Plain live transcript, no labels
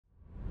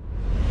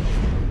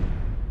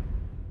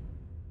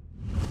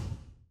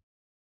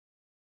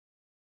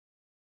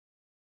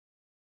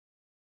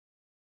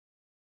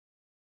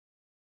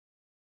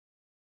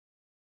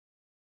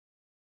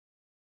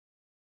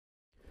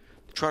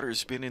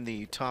Trotter's been in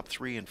the top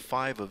 3 in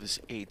 5 of his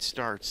 8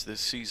 starts this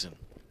season.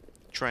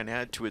 Try and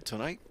add to it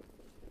tonight.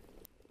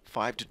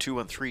 5-2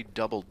 on 3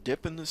 double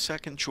dip in the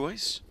second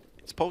choice.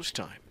 It's post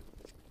time.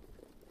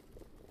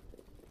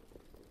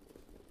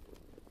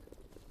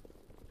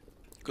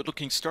 Good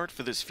looking start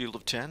for this field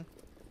of 10.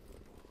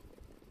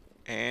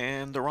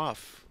 And they're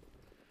off.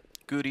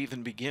 Good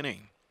even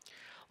beginning.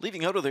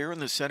 Leaving out of there in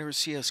the center,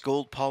 CS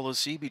Gold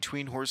Policy.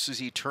 Between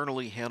horses,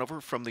 Eternally Hanover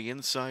from the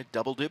inside,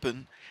 double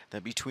dipping.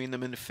 Then between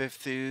them in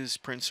fifth is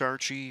Prince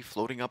Archie,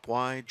 floating up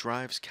wide,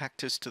 drives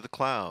Cactus to the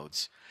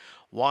Clouds.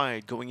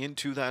 Wide going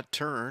into that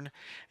turn,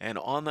 and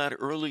on that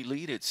early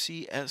lead, it's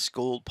CS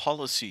Gold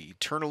Policy.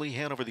 Eternally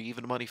Hanover, the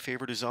even money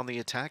favorite, is on the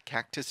attack.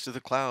 Cactus to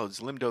the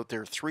Clouds, limbed out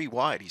there 3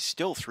 wide. He's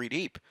still 3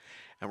 deep.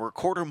 And we're a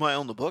quarter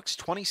mile in the books,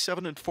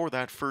 27-4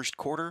 that first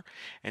quarter.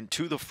 And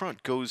to the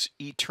front goes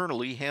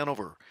Eternally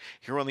Hanover.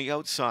 Here on the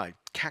outside,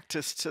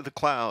 Cactus to the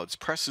Clouds,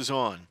 presses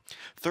on.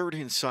 Third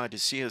inside to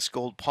CS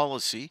Gold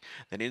Policy.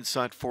 Then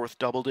inside fourth,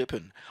 double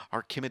dipping.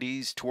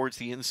 Archimedes towards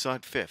the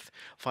inside fifth.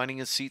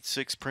 Finding a seat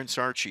 6, Prince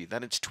Archie.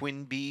 Then it's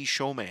Twin B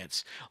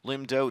Showmance.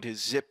 Limbed out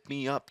is Zip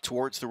Me Up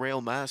towards the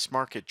rail mass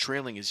market.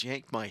 Trailing is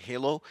Yank My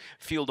Halo.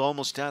 Field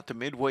almost at the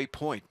midway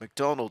point.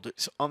 McDonald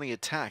is on the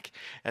attack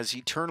as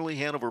Eternally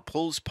Hanover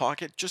pulls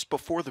pocket just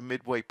before the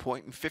midway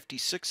point in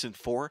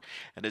 56-4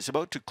 and is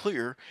about to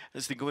clear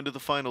as they go into the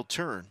final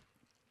turn.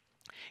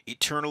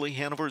 Eternally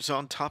Hanover's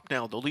on top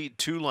now, the lead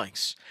 2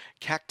 lengths.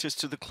 Cactus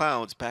to the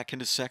Clouds back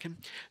into second.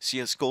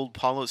 CS Gold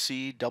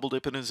Policy, double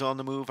dipping is on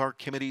the move.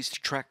 Archimedes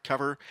to track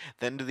cover.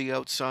 Then to the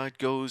outside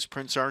goes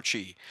Prince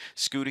Archie.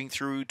 Scooting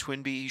through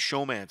Twin B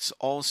Showmance.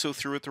 Also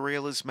through at the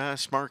rail is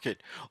Mass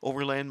Market.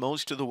 Overland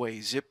most of the way.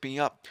 Zip Me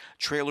Up.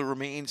 Trailer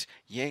remains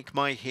Yank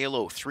My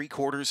Halo.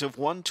 3/4 of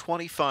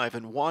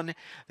 125-1.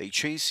 They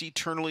chase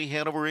Eternally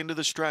Hanover into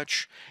the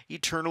stretch.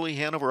 Eternally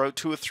Hanover out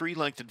to a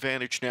 3-length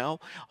advantage now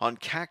on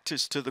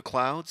Cactus to the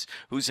Clouds,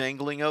 who's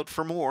angling out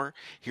for more.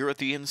 Here at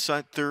the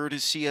inside third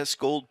is CS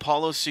Gold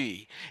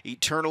Policy.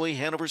 Eternally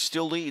Hanover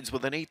still leads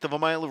with 1/8 of a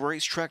mile of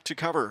racetrack to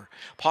cover.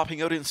 Popping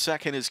out in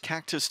second is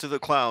Cactus to the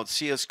Clouds.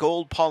 CS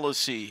Gold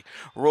Policy.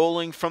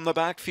 Rolling from the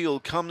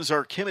backfield comes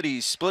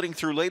Archimedes. Splitting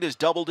through late is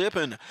double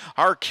dipping.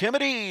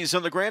 Archimedes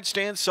on the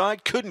grandstand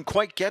side couldn't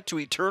quite get to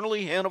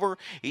Eternally Hanover.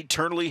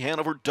 Eternally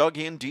Hanover dug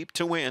in deep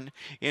to win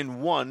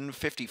in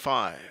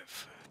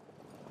 1:55.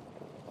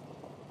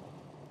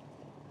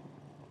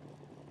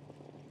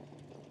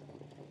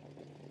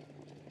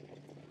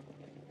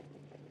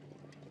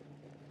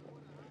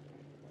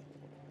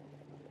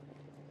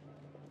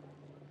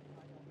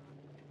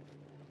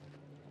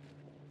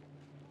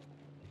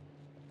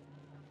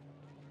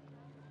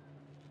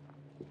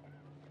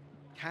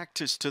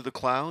 Cactus to the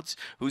Clouds,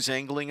 who's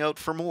angling out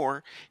for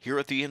more. Here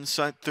at the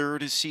inside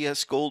third is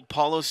CS Gold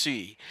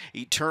Policy.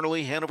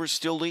 Eternally Hanover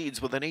still leads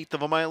with 1/8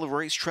 of a mile of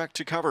racetrack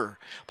to cover.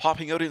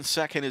 Popping out in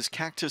second is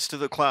Cactus to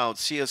the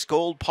Clouds. CS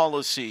Gold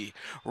Policy.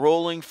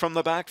 Rolling from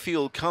the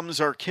backfield comes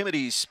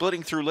Archimedes.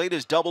 Splitting through late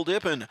is double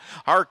dipping.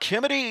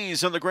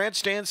 Archimedes on the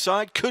grandstand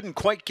side couldn't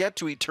quite get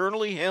to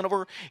Eternally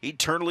Hanover.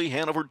 Eternally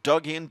Hanover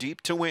dug in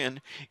deep to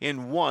win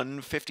in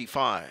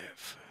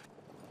 1:55.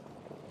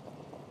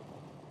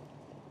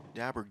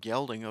 Dabber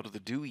gelding out of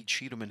the Dewey,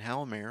 Cheatham and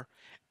Halmare,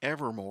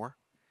 Evermore.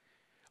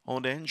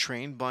 Owned and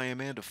trained by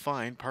Amanda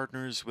Fine,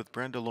 partners with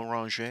Brenda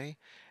Loranger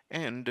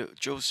and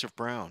Joseph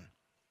Brown.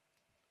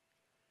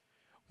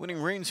 Winning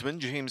reinsman,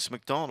 James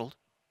McDonald.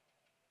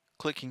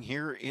 Clicking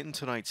here in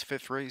tonight's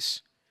 5th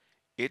race,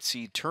 it's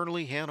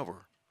Eternally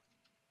Hanover.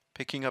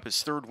 Picking up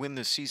his 3rd win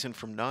this season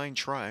from 9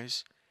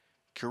 tries.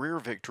 Career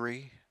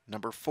victory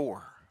number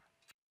 4.